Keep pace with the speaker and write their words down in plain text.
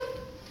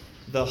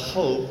the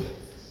hope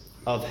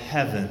of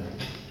heaven.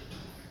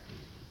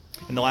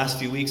 In the last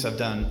few weeks, I've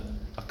done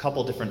a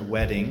couple different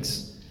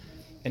weddings,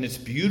 and it's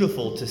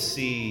beautiful to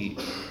see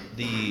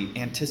the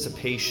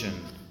anticipation,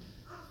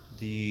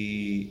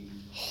 the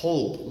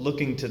hope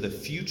looking to the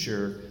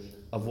future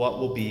of what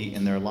will be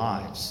in their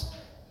lives.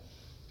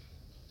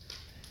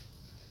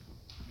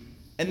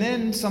 And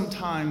then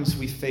sometimes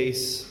we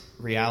face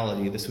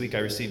reality. This week I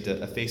received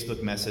a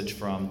Facebook message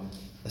from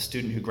a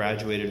student who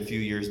graduated a few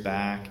years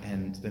back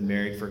and has been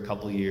married for a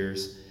couple of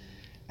years.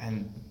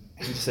 And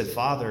he just said,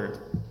 "Father,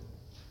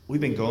 we've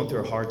been going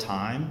through a hard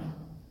time,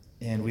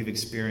 and we've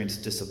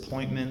experienced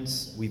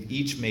disappointments. We've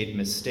each made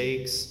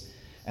mistakes,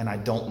 and I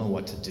don't know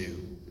what to do."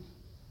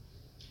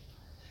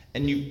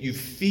 And you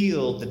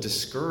feel the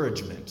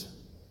discouragement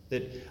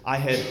that I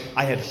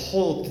had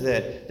hoped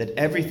that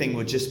everything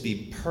would just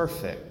be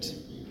perfect.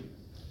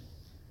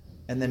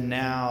 And then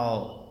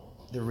now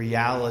the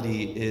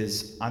reality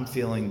is I'm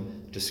feeling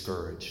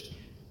discouraged.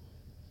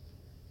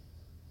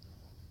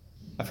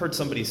 I've heard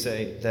somebody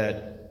say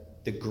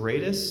that the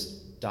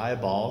greatest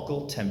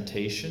diabolical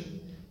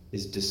temptation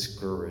is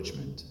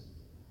discouragement,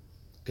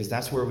 because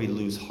that's where we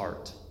lose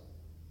heart.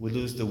 We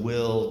lose the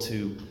will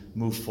to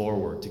move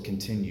forward, to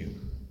continue.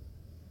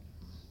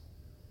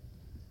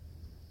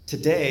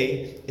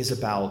 Today is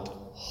about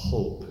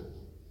hope.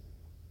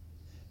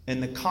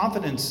 And the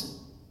confidence,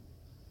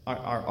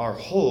 our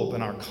hope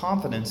and our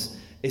confidence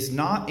is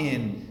not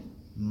in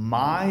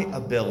my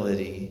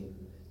ability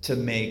to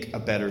make a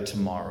better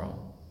tomorrow.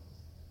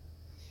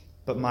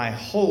 But my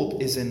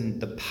hope is in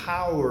the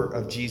power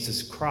of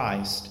Jesus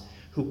Christ,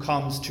 who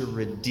comes to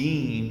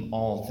redeem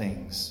all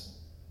things.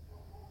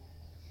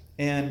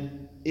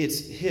 And it's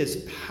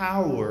his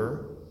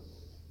power,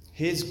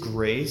 his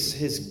grace,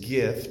 his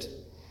gift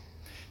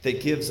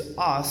that gives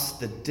us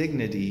the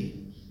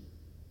dignity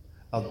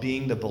of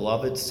being the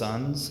beloved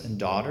sons and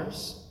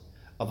daughters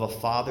of a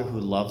Father who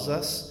loves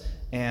us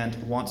and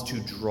wants to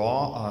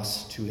draw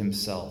us to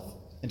himself.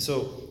 And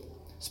so,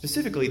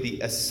 specifically, the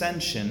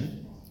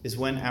ascension is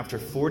when, after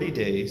 40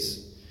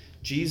 days,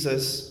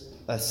 Jesus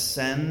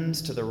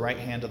ascends to the right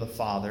hand of the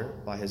Father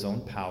by his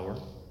own power,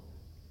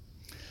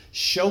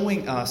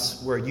 showing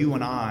us where you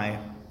and I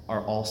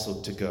are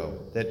also to go.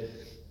 That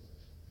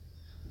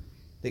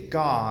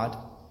God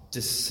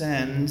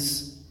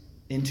descends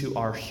into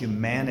our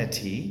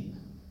humanity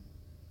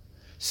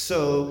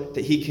so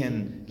that he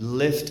can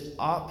lift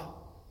up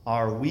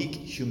our weak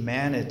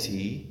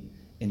humanity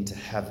into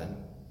heaven.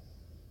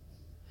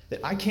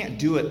 That I can't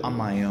do it on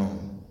my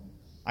own.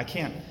 I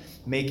can't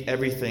make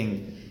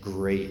everything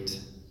great.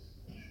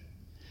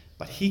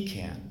 But he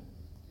can.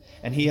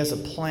 And he has a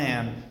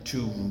plan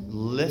to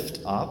lift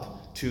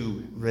up,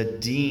 to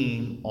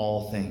redeem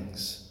all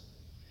things.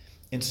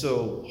 And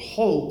so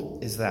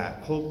hope is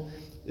that. Hope,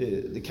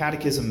 the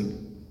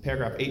Catechism,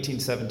 paragraph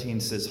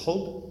 1817 says,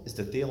 hope is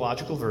the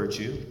theological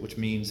virtue, which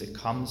means it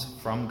comes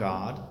from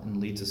God and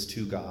leads us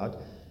to God,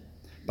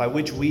 by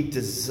which we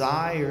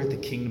desire the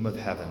kingdom of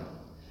heaven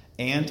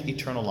and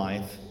eternal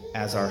life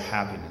as our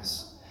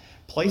happiness,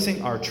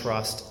 placing our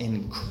trust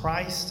in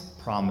Christ's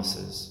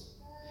promises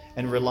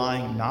and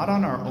relying not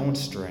on our own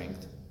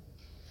strength,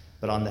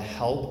 but on the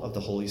help of the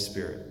Holy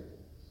Spirit.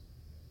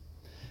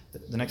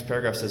 The next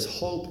paragraph says,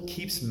 hope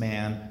keeps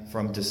man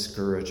from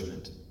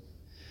discouragement.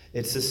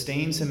 It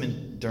sustains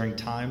him during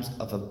times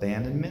of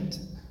abandonment.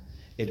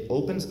 It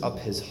opens up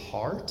his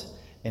heart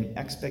in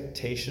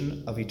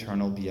expectation of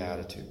eternal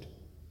beatitude.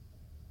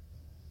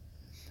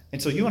 And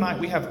so you and I,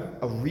 we have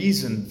a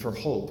reason for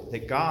hope,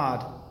 that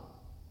God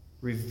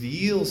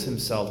reveals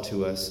himself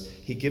to us.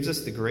 He gives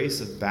us the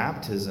grace of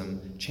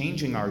baptism,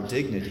 changing our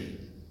dignity.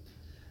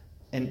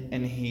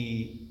 And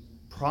he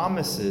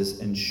promises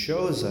and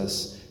shows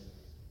us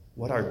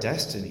what our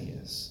destiny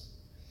is.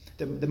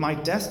 That my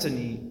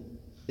destiny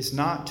is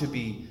not to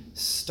be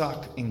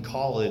stuck in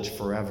college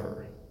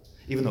forever,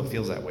 even though it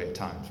feels that way at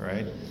times,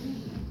 right?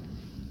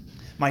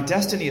 My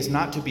destiny is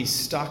not to be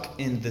stuck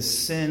in the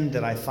sin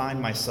that I find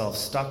myself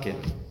stuck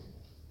in.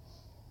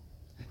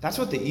 That's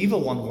what the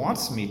evil one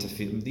wants me to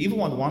feel. The evil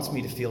one wants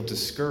me to feel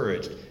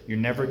discouraged. You're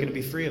never going to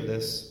be free of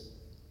this.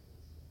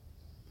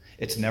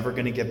 It's never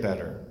going to get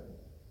better.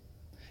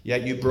 Yeah,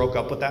 you broke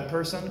up with that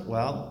person.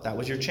 Well, that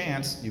was your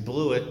chance. You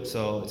blew it,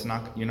 so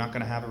you're not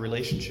going to have a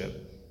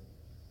relationship.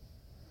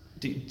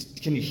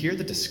 Can you hear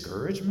the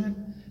discouragement?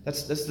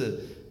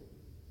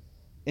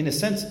 In a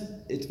sense,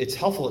 it's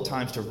helpful at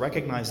times to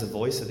recognize the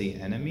voice of the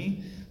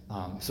enemy,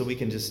 so we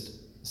can just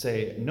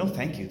say, no,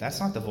 thank you. That's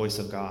not the voice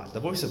of God. The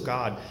voice of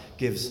God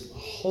gives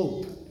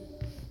hope.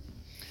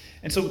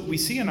 And so we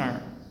see in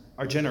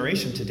our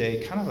generation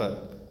today kind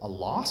of a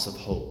loss of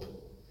hope.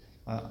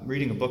 I'm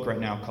reading a book right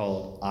now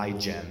called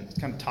iGen. It's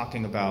kind of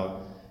talking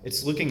about,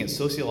 it's looking at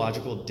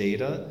sociological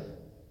data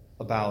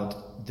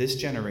about this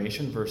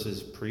generation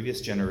versus previous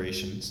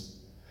generations,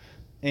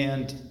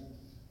 and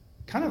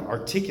kind of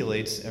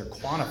articulates or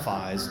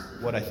quantifies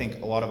what I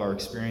think a lot of our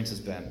experience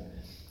has been.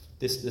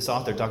 This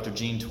author, Dr.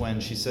 Jean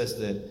Twenge, she says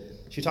that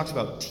she talks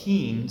about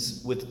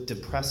teens with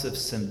depressive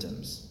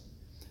symptoms.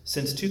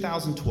 Since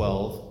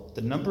 2012,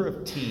 the number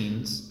of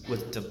teens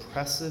with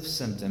depressive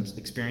symptoms,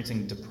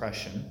 experiencing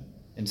depression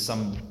and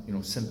some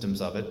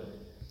symptoms of it,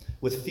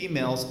 with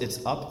females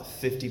it's up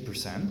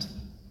 50%,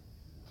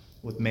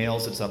 with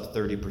males it's up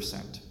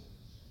 30%.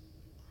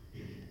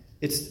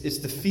 It's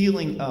the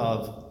feeling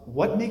of,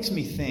 what makes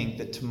me think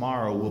that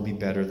tomorrow will be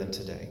better than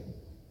today?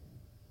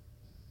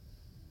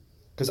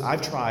 Because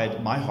I've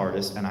tried my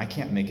hardest and I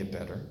can't make it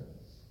better.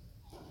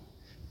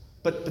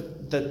 But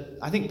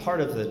I think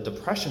part of the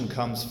depression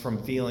comes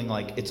from feeling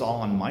like it's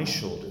all on my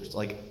shoulders.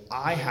 Like,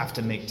 I have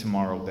to make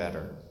tomorrow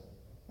better.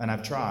 And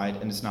I've tried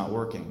and it's not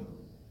working.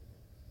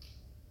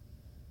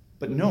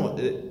 But no,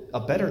 a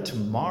better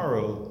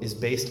tomorrow is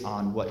based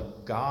on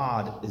what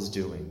God is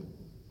doing.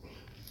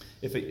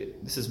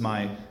 This is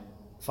my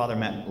Father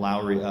Matt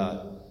Lowry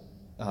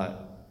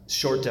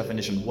short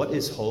definition. What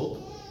is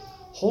hope?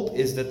 Hope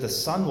is that the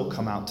sun will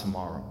come out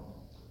tomorrow.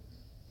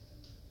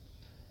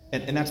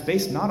 And that's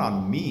based not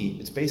on me,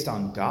 it's based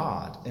on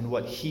God and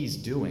what He's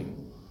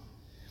doing.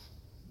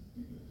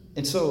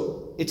 And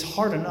so it's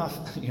hard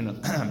enough,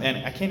 and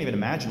I can't even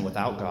imagine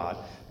without God,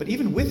 but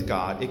even with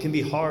God, it can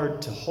be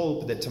hard to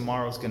hope that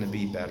tomorrow's going to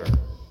be better,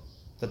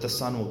 that the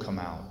sun will come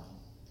out.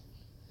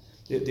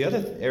 The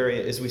other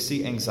area is we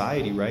see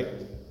anxiety, right?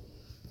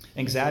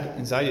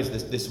 Anxiety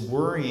is this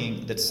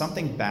worrying that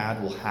something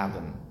bad will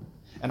happen.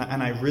 And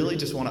I really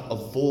just want to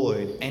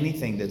avoid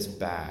anything that's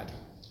bad.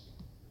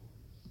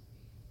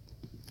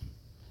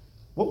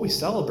 What we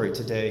celebrate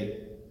today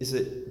is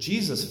that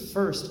Jesus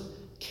first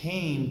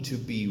came to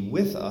be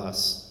with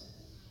us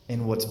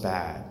in what's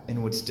bad,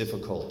 in what's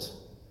difficult.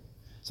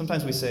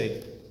 Sometimes we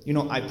say,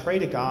 I pray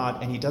to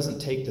God and He doesn't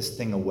take this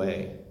thing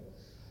away.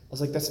 I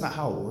was like, that's not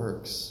how it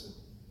works.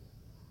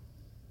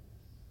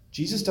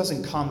 Jesus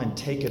doesn't come and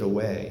take it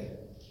away.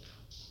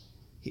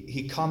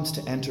 He comes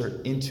to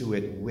enter into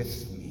it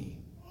with me.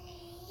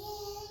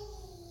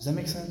 Does that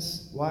make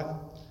sense? Why?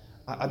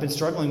 I've been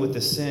struggling with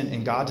this sin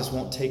and God just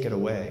won't take it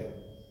away.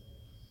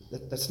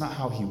 That's not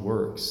how He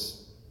works.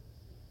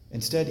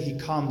 Instead, He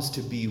comes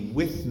to be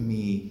with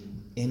me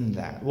in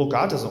that. Well,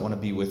 God doesn't want to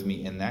be with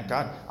me in that.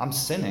 God, I'm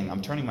sinning.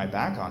 I'm turning my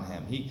back on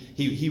Him.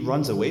 He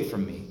runs away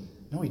from me.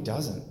 No, He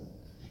doesn't.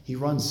 He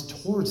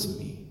runs towards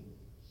me.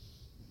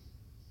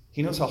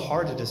 He knows how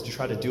hard it is to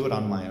try to do it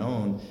on my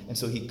own, and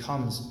so He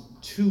comes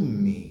to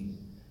me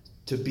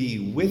to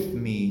be with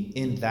me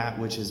in that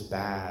which is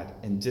bad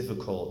and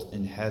difficult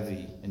and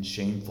heavy and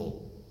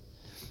shameful.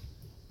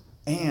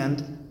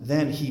 And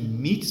then He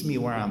meets me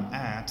where I'm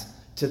at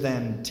to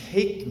then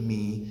take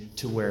me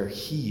to where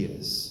He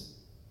is.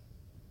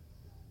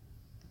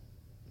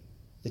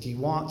 That He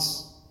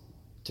wants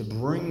to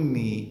bring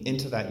me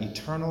into that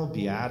eternal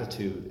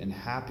beatitude and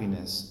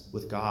happiness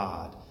with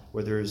God,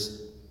 where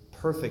there's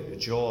perfect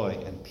joy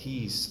and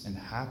peace and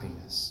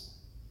happiness.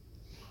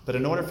 But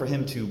in order for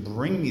Him to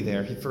bring me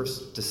there, He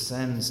first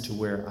descends to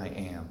where I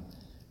am.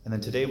 And then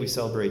today we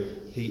celebrate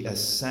He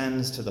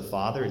ascends to the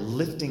Father,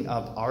 lifting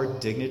up our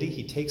dignity.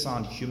 He takes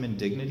on human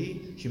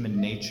dignity, human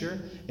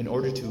nature, in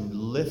order to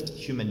lift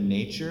human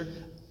nature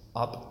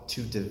up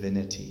to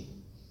divinity.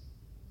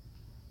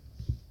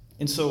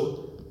 And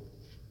so,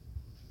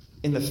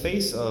 in the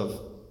face of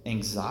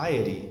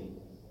anxiety,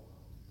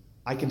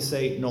 I can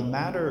say, no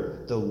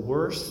matter the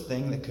worst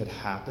thing that could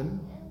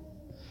happen,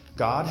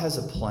 God has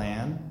a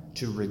plan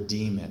to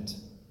redeem it.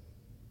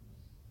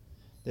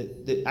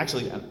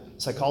 Actually,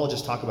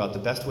 psychologists talk about the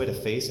best way to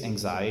face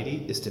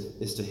anxiety is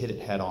to hit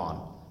it head on.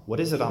 What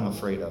is it I'm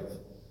afraid of?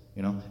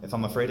 If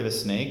I'm afraid of a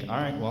snake, all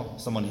right, well,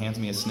 someone hands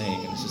me a snake,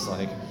 and it's just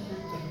like...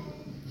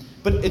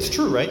 But it's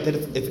true, right? That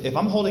if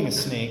I'm holding a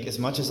snake, as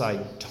much as I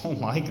don't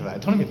like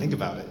that, don't even think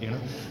about it,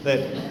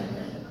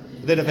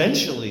 that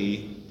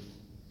eventually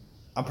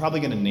I'm probably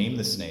going to name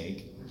the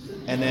snake,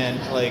 and then,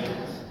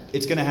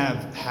 it's going to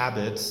have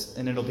habits,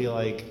 and it'll be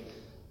like,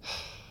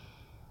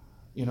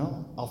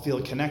 I'll feel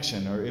a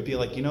connection, or it'd be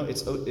like,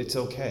 it's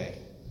okay.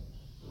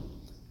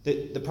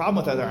 The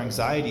problem with our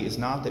anxiety is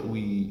not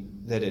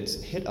that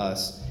it's hit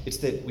us, it's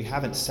that we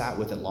haven't sat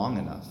with it long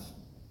enough.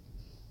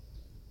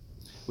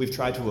 We've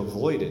tried to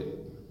avoid it.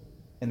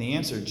 And the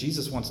answer,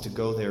 Jesus wants to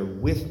go there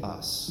with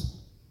us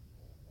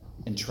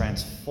and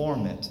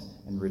transform it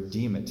and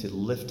redeem it, to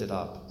lift it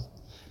up.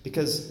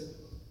 Because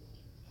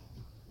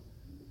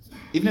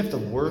even if the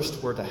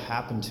worst were to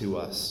happen to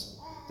us,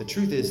 the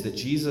truth is that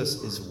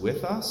Jesus is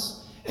with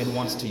us and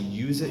wants to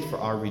use it for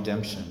our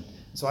redemption.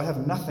 So I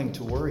have nothing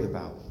to worry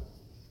about.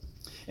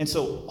 And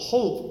so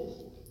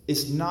hope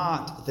is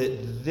not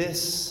that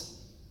this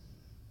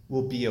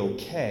will be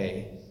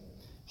okay.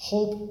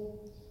 Hope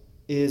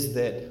is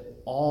that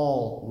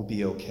all will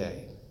be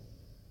okay.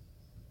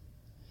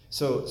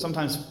 So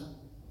sometimes,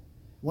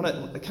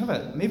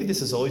 maybe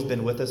this has always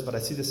been with us, but I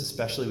see this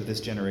especially with this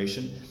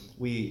generation.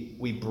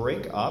 We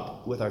break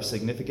up with our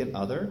significant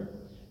other,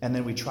 and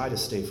then we try to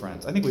stay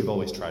friends. I think we've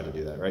always tried to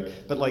do that, right?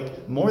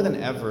 But more than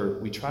ever,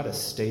 we try to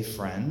stay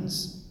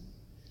friends.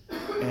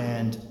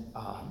 And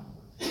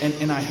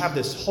I have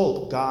this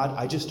hope, God,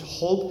 I just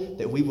hope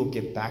that we will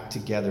get back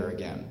together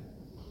again.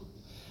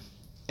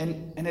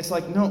 And it's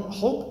like, no,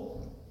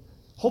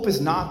 Hope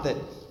is not that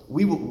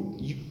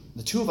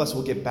the two of us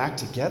will get back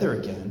together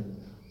again.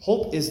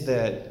 Hope is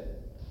that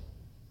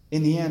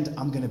in the end,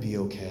 I'm going to be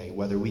okay,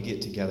 whether we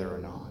get together or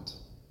not.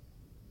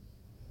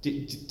 Do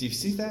you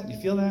see that? Do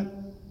you feel that?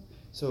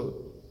 So,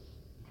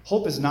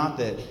 hope is not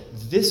that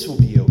this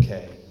will be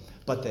okay,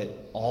 but that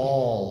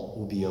all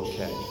will be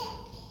okay.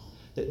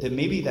 That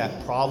maybe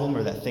that problem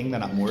or that thing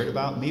that I'm worried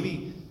about,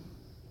 maybe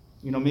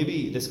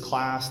this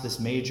class, this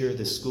major,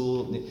 this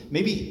school,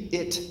 maybe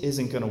it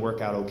isn't going to work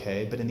out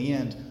okay, but in the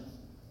end,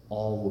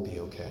 all will be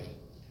okay.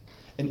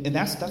 And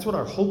that's what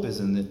our hope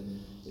is, and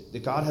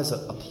that God has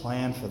a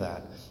plan for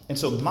that. And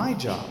so my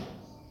job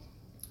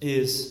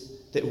is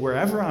that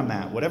wherever I'm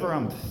at, whatever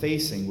I'm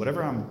facing,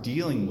 whatever I'm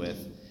dealing with,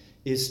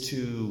 is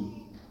to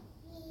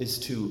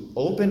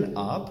open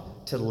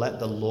up, to let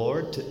the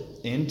Lord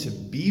in to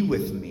be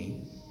with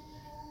me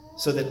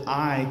so that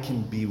I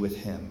can be with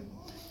him.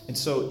 And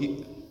so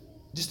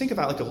just think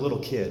about like a little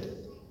kid.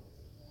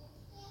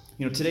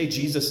 Today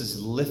Jesus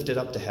is lifted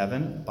up to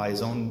heaven by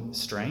his own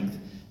strength.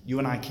 You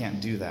and I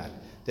can't do that.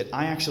 That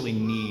I actually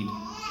need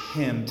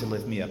him to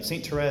lift me up.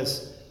 St.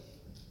 Therese,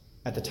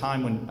 at the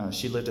time when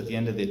she lived at the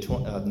end of the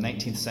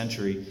 19th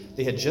century,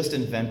 they had just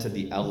invented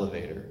the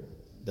elevator,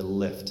 the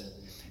lift.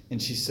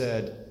 And she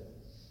said,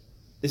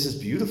 this is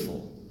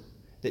beautiful,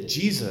 that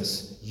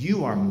Jesus,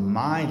 you are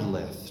my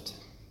lift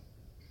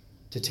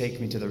to take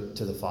me to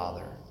the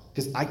Father.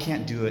 Because I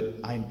can't do it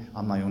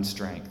on my own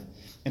strength.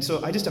 And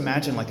so I just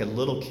imagine like a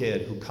little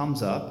kid who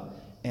comes up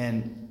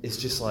and is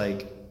just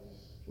like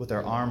with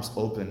their arms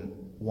open,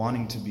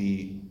 wanting to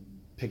be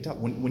picked up.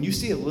 When you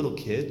see a little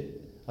kid,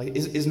 like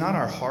is not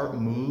our heart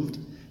moved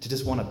to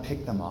just want to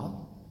pick them up?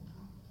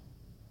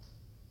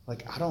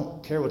 Like, I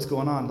don't care what's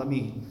going on. Let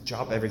me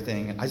drop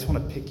everything. I just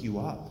want to pick you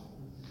up.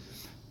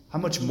 How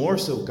much more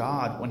so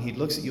God, when he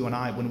looks at you and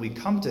I, when we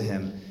come to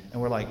him and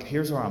we're like,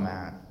 here's where I'm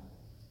at.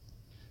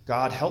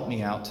 God, help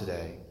me out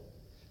today.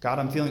 God,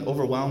 I'm feeling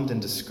overwhelmed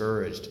and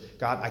discouraged.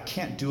 God, I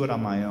can't do it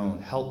on my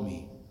own. Help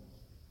me.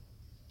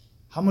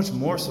 How much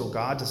more so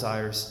God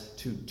desires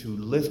to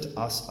lift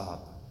us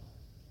up.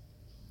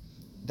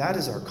 That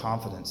is our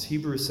confidence.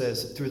 Hebrews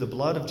says, through the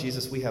blood of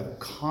Jesus, we have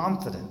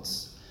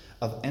confidence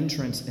of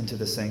entrance into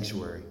the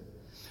sanctuary.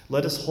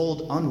 Let us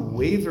hold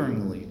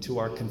unwaveringly to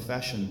our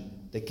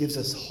confession that gives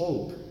us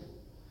hope.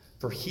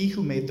 For he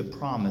who made the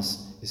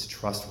promise is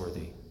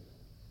trustworthy.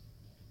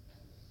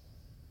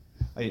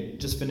 I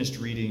just finished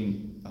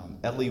reading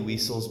Elie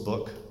Wiesel's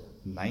book,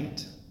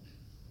 Night.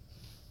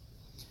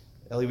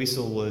 Elie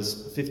Wiesel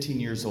was 15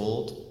 years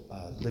old,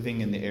 living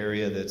in the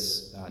area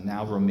that's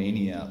now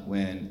Romania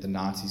when the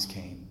Nazis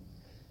came.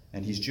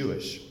 And he's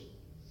Jewish.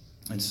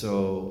 And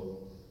so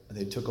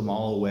they took him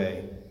all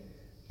away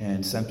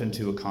and sent him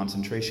to a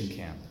concentration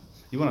camp.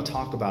 You want to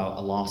talk about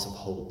a loss of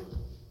hope.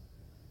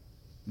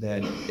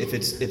 That if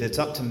it's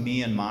up to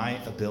me and my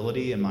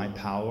ability and my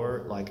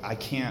power, like I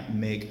can't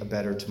make a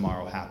better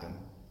tomorrow happen.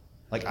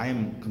 Like I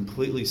am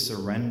completely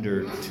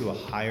surrendered to a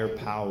higher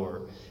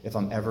power if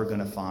I'm ever going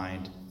to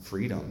find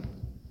freedom.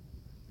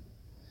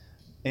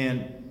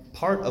 And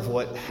part of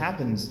what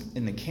happens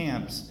in the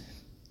camps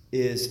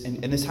is,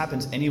 and this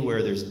happens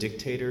anywhere there's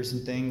dictators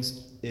and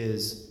things,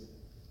 is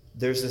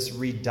there's this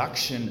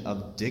reduction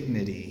of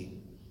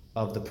dignity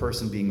of the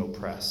person being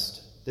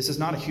oppressed. This is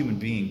not a human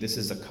being. This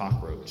is a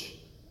cockroach.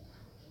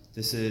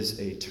 This is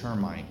a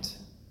termite.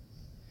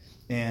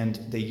 And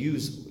they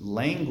use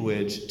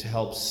language to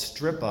help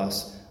strip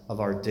us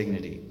of our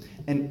dignity.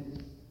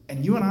 And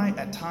you and I,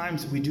 at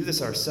times, we do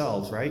this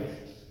ourselves, right?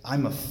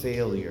 I'm a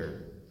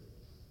failure.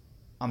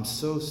 I'm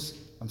so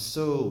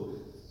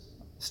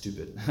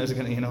stupid. I was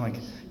gonna, like,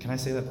 can I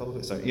say that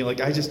publicly? Sorry.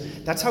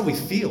 That's how we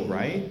feel,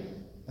 right?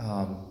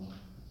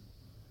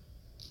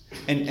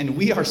 And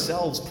we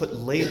ourselves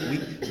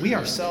we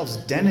ourselves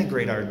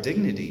denigrate our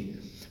dignity.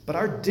 But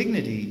our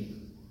dignity,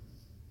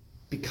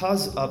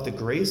 because of the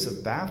grace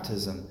of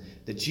baptism,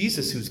 that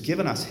Jesus, who's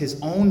given us his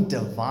own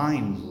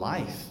divine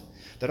life,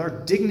 that our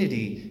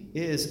dignity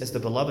is as the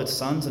beloved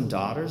sons and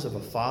daughters of a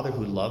Father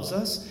who loves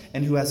us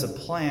and who has a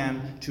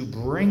plan to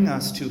bring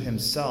us to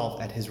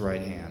himself at his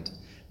right hand.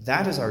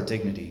 That is our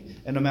dignity.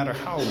 And no matter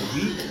how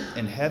weak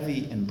and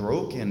heavy and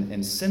broken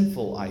and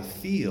sinful I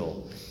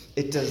feel,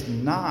 it does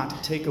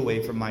not take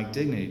away from my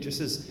dignity.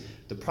 Just as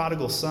the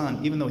prodigal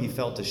son, even though he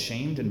felt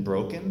ashamed and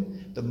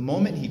broken, the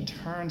moment he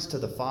turns to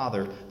the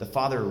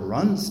Father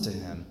runs to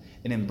him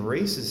and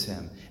embraces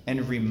him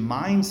and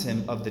reminds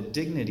him of the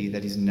dignity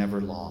that he's never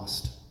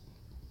lost.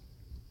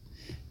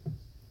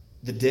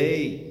 The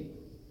day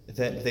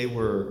that they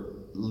were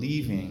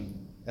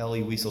leaving,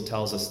 Elie Wiesel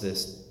tells us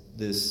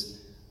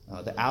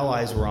the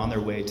Allies were on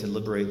their way to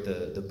liberate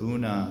the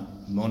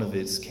Buna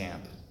Monovitz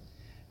camp.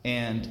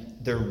 And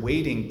they're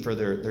waiting for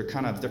they're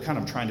kind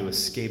of trying to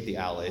escape the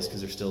Allies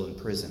because they're still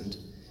imprisoned.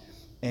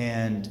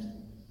 And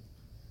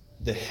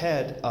the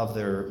head of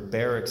their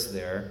barracks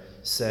there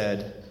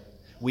said,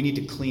 "We need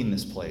to clean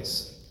this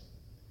place."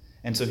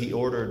 And so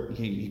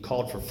he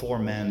called for 4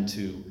 men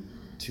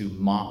to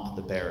mop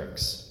the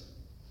barracks.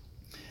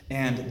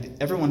 And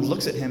everyone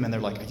looks at him and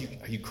they're like,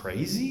 Are you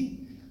crazy?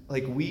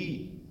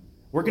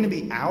 we're going to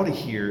be out of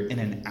here in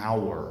an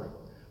hour.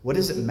 What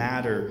does it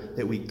matter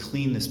that we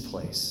clean this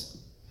place?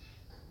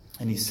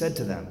 And he said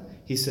to them,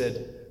 he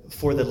said,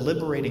 for the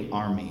liberating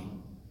army,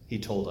 he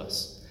told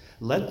us,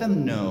 let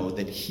them know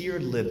that here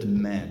lived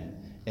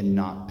men and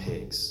not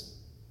pigs.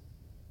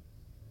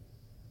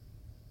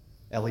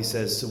 Ellie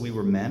says, so we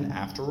were men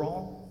after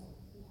all?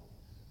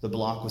 The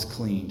block was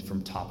cleaned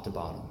from top to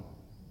bottom.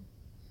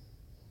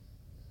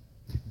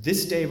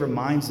 This day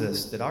reminds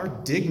us that our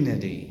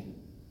dignity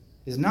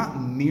is not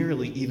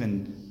merely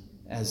even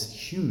as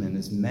human,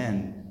 as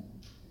men,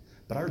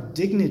 but our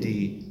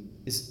dignity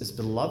is as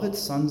beloved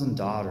sons and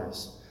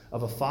daughters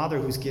of a Father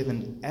who's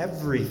given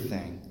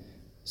everything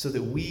so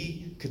that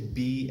we could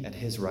be at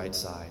his right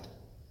side.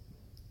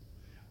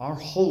 Our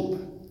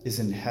hope is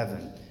in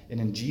heaven and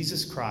in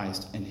Jesus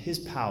Christ and his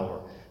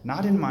power,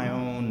 not in my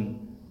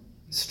own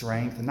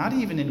strength, not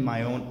even in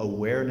my own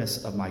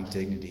awareness of my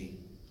dignity,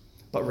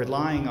 but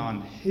relying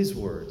on his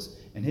words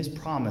and his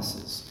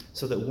promises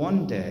so that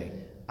one day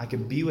I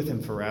could be with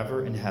him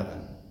forever in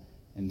heaven.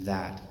 And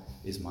that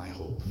is my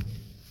hope.